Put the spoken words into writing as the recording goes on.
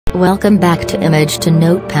Welcome back to Image to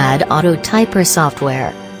Notepad Auto Typer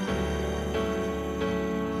software.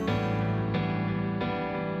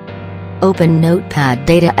 Open Notepad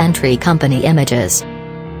Data Entry Company images.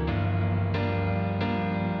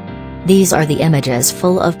 These are the images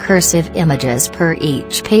full of cursive images per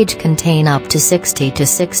each page contain up to 60 to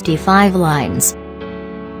 65 lines.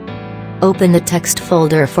 Open the text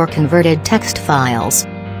folder for converted text files.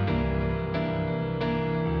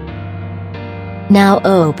 Now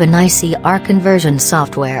open ICR conversion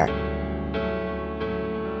software.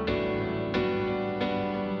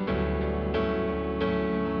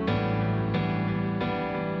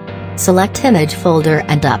 Select image folder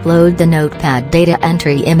and upload the Notepad data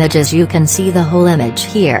entry images. You can see the whole image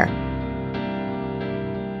here.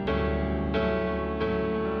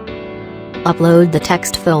 Upload the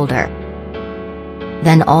text folder.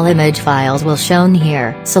 Then all image files will shown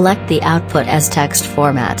here. Select the output as text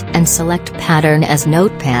format and select pattern as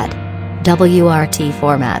Notepad WRT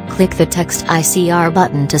format. Click the text ICR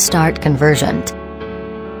button to start conversion.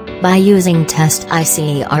 By using test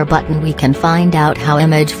ICR button we can find out how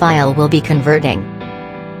image file will be converting.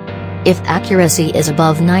 If accuracy is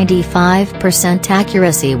above 95%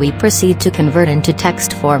 accuracy we proceed to convert into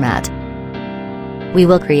text format. We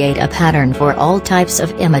will create a pattern for all types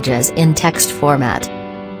of images in text format.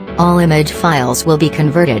 All image files will be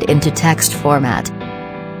converted into text format.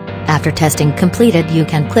 After testing completed you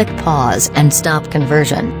can click pause and stop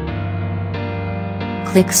conversion.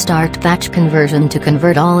 Click Start Batch Conversion to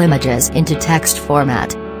convert all images into text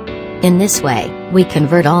format. In this way, we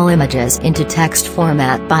convert all images into text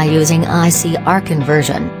format by using ICR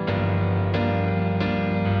conversion.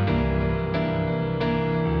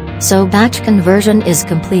 So batch conversion is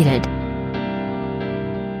completed.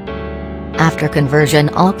 After conversion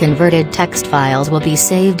all converted text files will be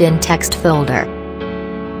saved in text folder.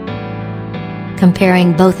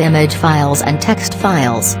 Comparing both image files and text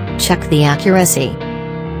files, check the accuracy.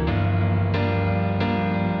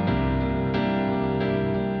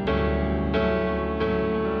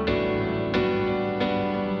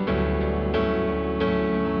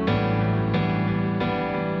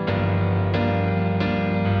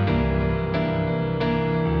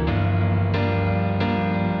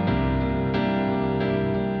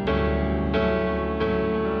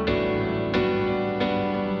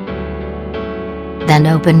 Then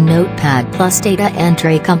open Notepad plus Data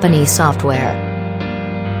Entry Company software.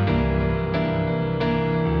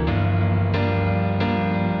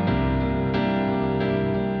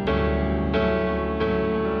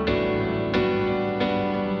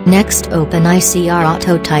 Next open ICR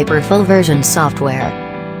Auto Typer full version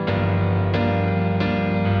software.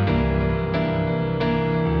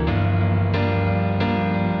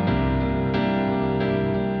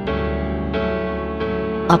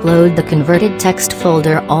 Upload the converted text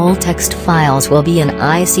folder. All text files will be in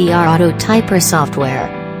ICR Auto Typer software.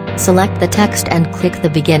 Select the text and click the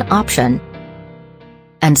Begin option.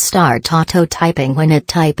 And start auto typing. When it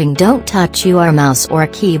typing don't touch your mouse or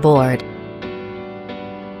keyboard.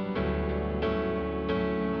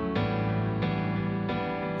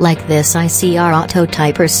 Like this ICR Auto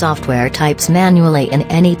Typer software types manually in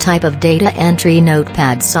any type of data entry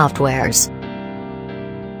Notepad softwares.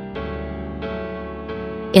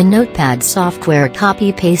 In Notepad software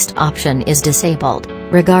copy-paste option is disabled.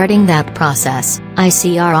 Regarding that process,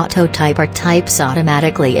 ICR Auto Typer types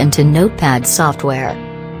automatically into Notepad software.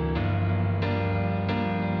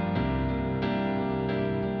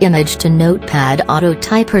 Image to Notepad Auto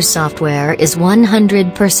Typer software is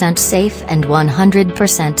 100% safe and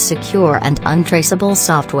 100% secure and untraceable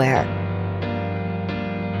software.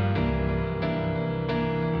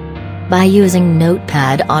 By using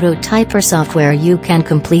Notepad Auto Typer software you can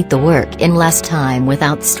complete the work in less time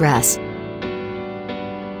without stress.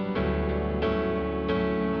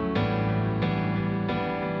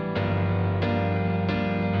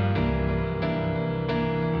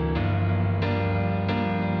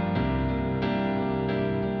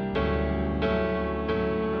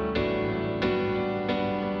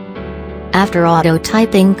 After auto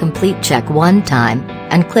typing complete, check one time,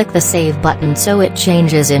 and click the Save button so it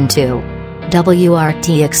changes into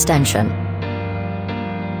WRT extension.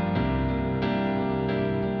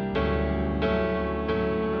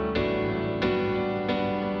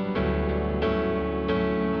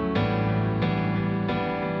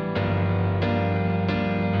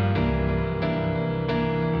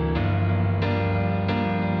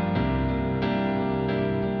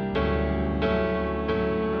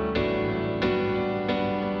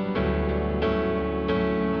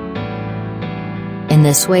 In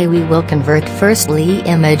this way we will convert firstly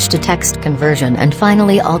image to text conversion, and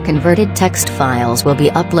finally all converted text files will be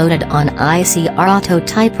uploaded on ICR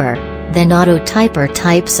Autotyper, then Autotyper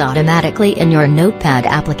types automatically in your Notepad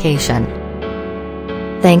application.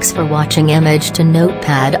 Thanks for watching Image to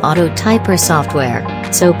Notepad Autotyper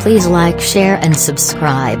software, so please like, share and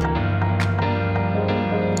subscribe.